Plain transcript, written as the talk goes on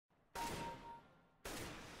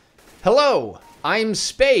Hello, I'm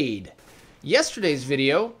Spade. Yesterday's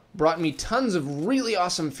video brought me tons of really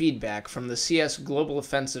awesome feedback from the CS Global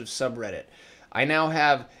Offensive subreddit. I now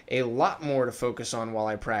have a lot more to focus on while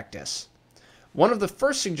I practice. One of the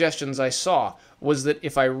first suggestions I saw was that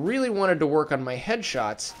if I really wanted to work on my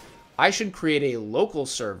headshots, I should create a local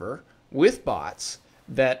server with bots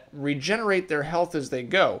that regenerate their health as they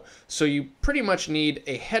go, so you pretty much need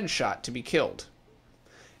a headshot to be killed.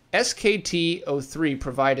 SKT03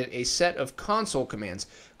 provided a set of console commands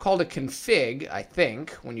called a config, I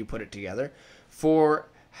think, when you put it together, for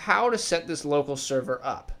how to set this local server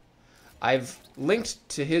up. I've linked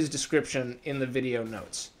to his description in the video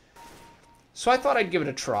notes. So I thought I'd give it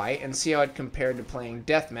a try and see how it compared to playing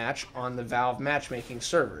deathmatch on the Valve matchmaking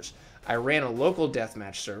servers. I ran a local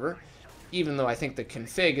deathmatch server, even though I think the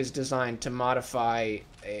config is designed to modify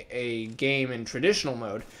a game in traditional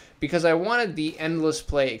mode, because I wanted the endless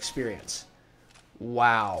play experience.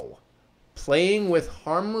 Wow. Playing with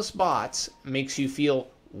harmless bots makes you feel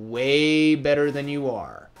way better than you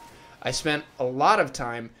are. I spent a lot of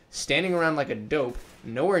time standing around like a dope,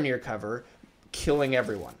 nowhere near cover, killing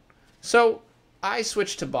everyone. So I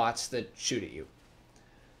switched to bots that shoot at you.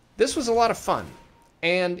 This was a lot of fun,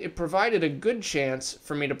 and it provided a good chance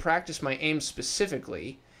for me to practice my aim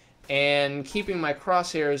specifically and keeping my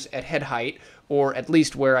crosshairs at head height, or at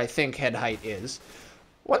least where I think head height is.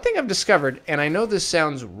 One thing I've discovered, and I know this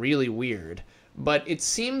sounds really weird, but it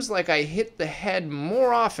seems like I hit the head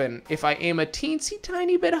more often if I aim a teensy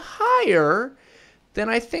tiny bit higher than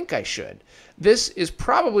I think I should. This is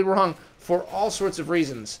probably wrong for all sorts of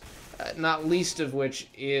reasons, not least of which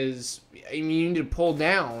is, you need to pull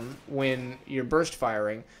down when you're burst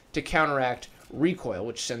firing to counteract recoil,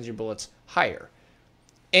 which sends your bullets higher.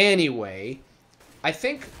 Anyway, I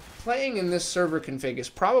think playing in this server config is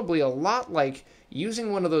probably a lot like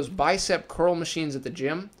using one of those bicep curl machines at the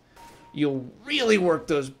gym. You'll really work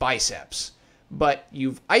those biceps, but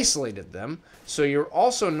you've isolated them, so you're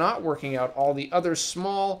also not working out all the other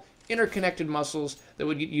small, interconnected muscles that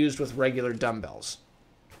would get used with regular dumbbells.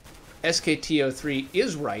 SKT03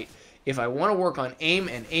 is right. If I want to work on aim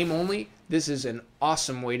and aim only, this is an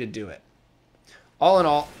awesome way to do it. All in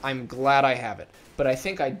all, I'm glad I have it, but I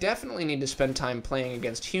think I definitely need to spend time playing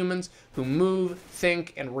against humans who move,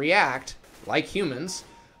 think, and react like humans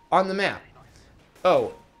on the map.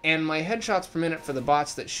 Oh, and my headshots per minute for the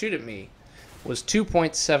bots that shoot at me was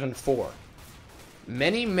 2.74.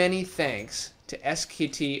 Many thanks to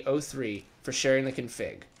SKT03 for sharing the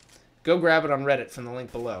config. Go grab it on Reddit from the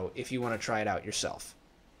link below if you want to try it out yourself.